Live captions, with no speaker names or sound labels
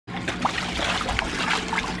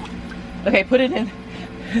Okay, put it in.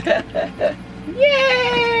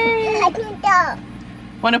 Yay!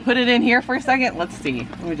 Want to put it in here for a second? Let's see.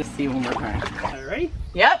 Let me just see one more time. All right, ready?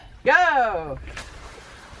 Yep, go!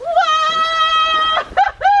 Whoa!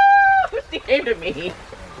 She came to me.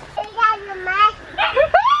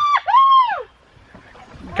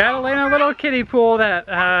 Gotta lay in a little kiddie pool that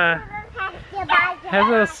has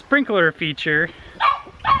a sprinkler feature.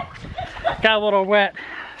 Got a little wet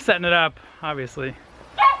setting it up, obviously.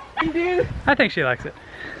 You do? I think she likes it.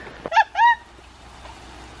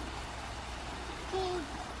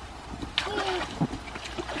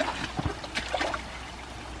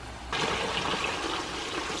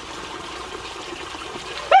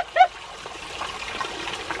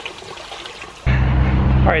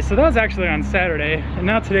 Alright, so that was actually on Saturday, and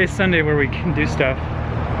now today's Sunday where we can do stuff.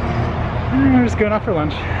 And we're just going out for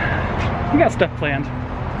lunch. We got stuff planned.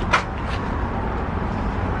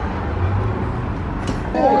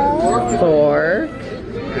 Fork.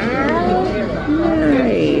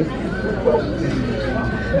 Nice.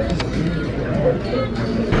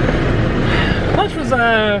 Lunch was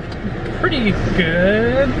pretty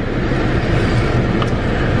good.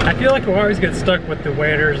 I feel like we always get stuck with the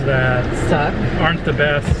waiters that aren't the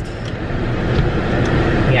best.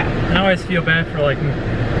 Yeah. I always feel bad for like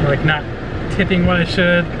not tipping what I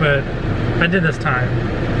should, but I did this time.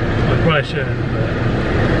 Like what I should,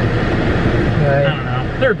 but I don't know.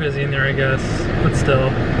 They're busy in there, I guess, but still.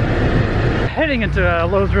 Heading into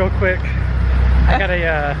Lowe's real quick. I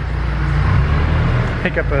gotta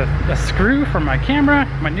pick up a screw for my camera,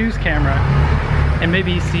 my news camera, and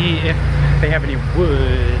maybe see if they have any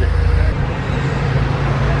wood.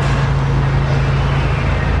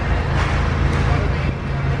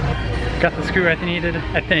 Got the screw I needed,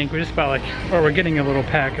 I think. We just bought like, or we're getting a little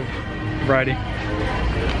pack of variety.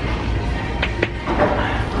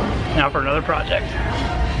 Now for another project.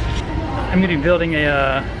 I'm gonna be building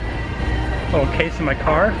a little case in my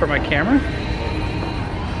car for my camera.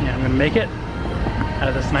 Yeah, I'm gonna make it out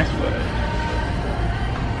of this nice wood.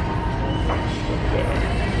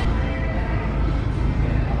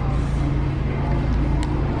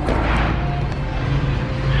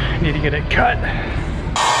 Need to get it cut.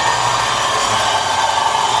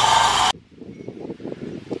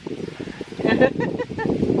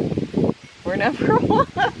 We're number one.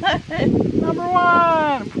 Number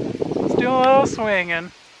one. Let's do a little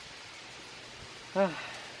swinging.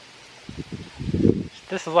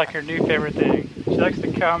 This is like her new favorite thing. She likes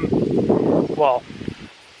to come. Well,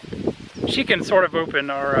 she can sort of open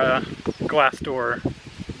our glass door.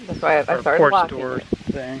 That's why I started porch locking door it.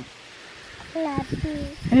 thing.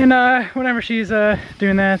 And whenever she's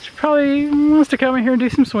doing that, she probably wants to come in here and do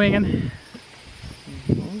some swinging.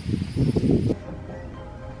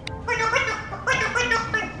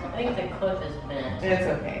 I think the clip is bent. It's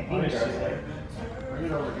okay.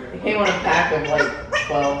 You came on a pack of like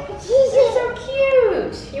 12. She's so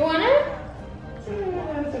cute. You want it?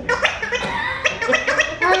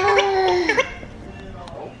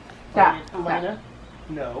 Stop. Elena?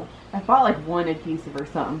 No. I bought like one adhesive or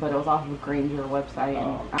something, but it was off of Granger website,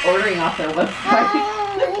 and I'm ordering off their website.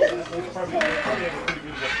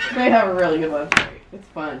 They have a really good website. It's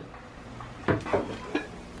fun.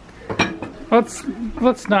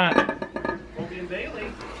 Let's not.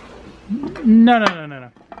 No.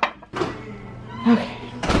 Okay.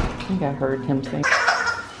 I think I heard him sing.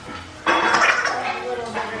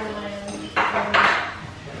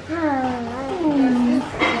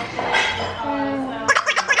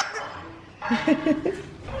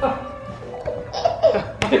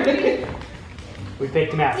 We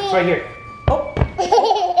baked an ass. It's right here.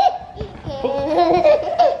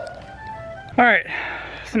 Alright,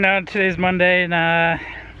 so now today's Monday, and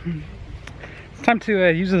it's time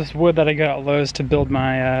to use this wood that I got at Lowe's to build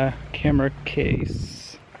my camera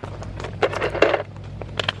case.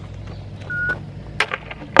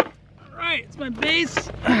 Alright, it's my base.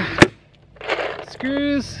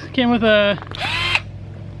 Screws came with the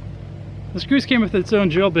screws came with its own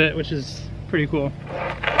drill bit, which is pretty cool.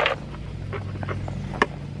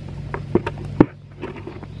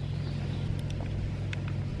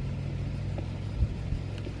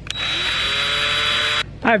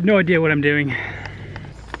 I have no idea what I'm doing.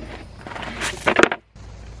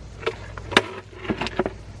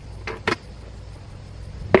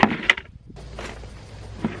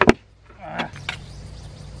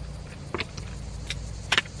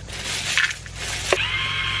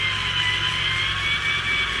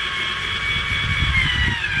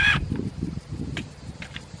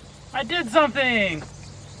 I did something!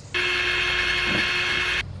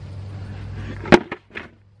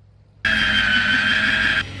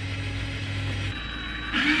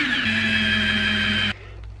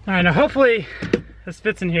 right, now hopefully this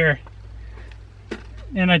fits in here.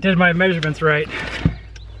 And I did my measurements right.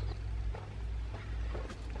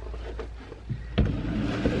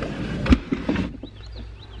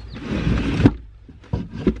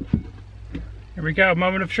 Here we go,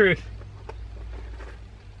 moment of truth.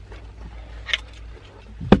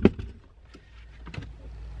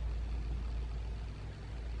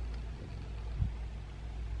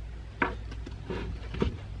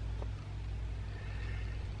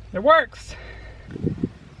 It works.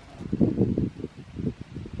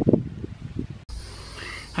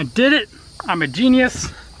 I did it. I'm a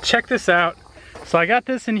genius. Check this out. So I got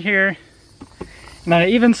this in here, and I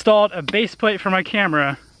even installed a base plate for my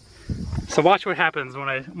camera. So watch what happens when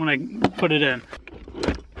I put it in.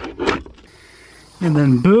 And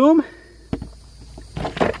then boom,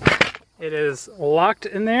 it is locked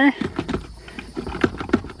in there.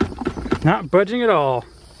 Not budging at all.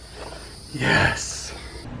 Yes.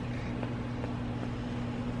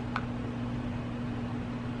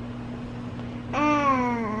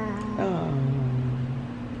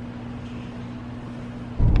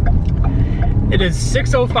 It is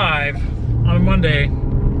 6:05 on a Monday,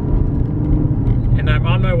 and I'm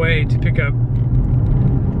on my way to pick up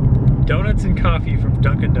donuts and coffee from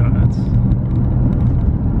Dunkin' Donuts.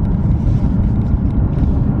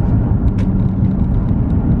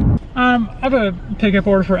 I have a pickup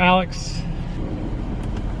order for Alex.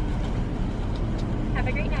 Have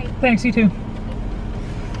a great night. Thanks, you too.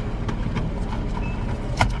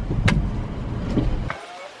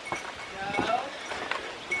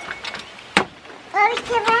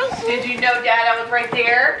 Did you know Dad, I was right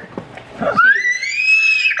there?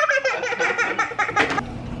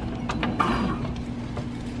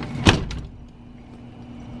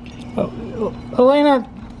 Oh, Elena!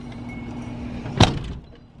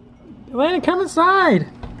 Elena, come inside!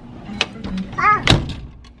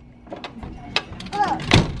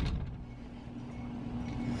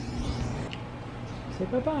 Say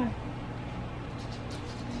bye-bye.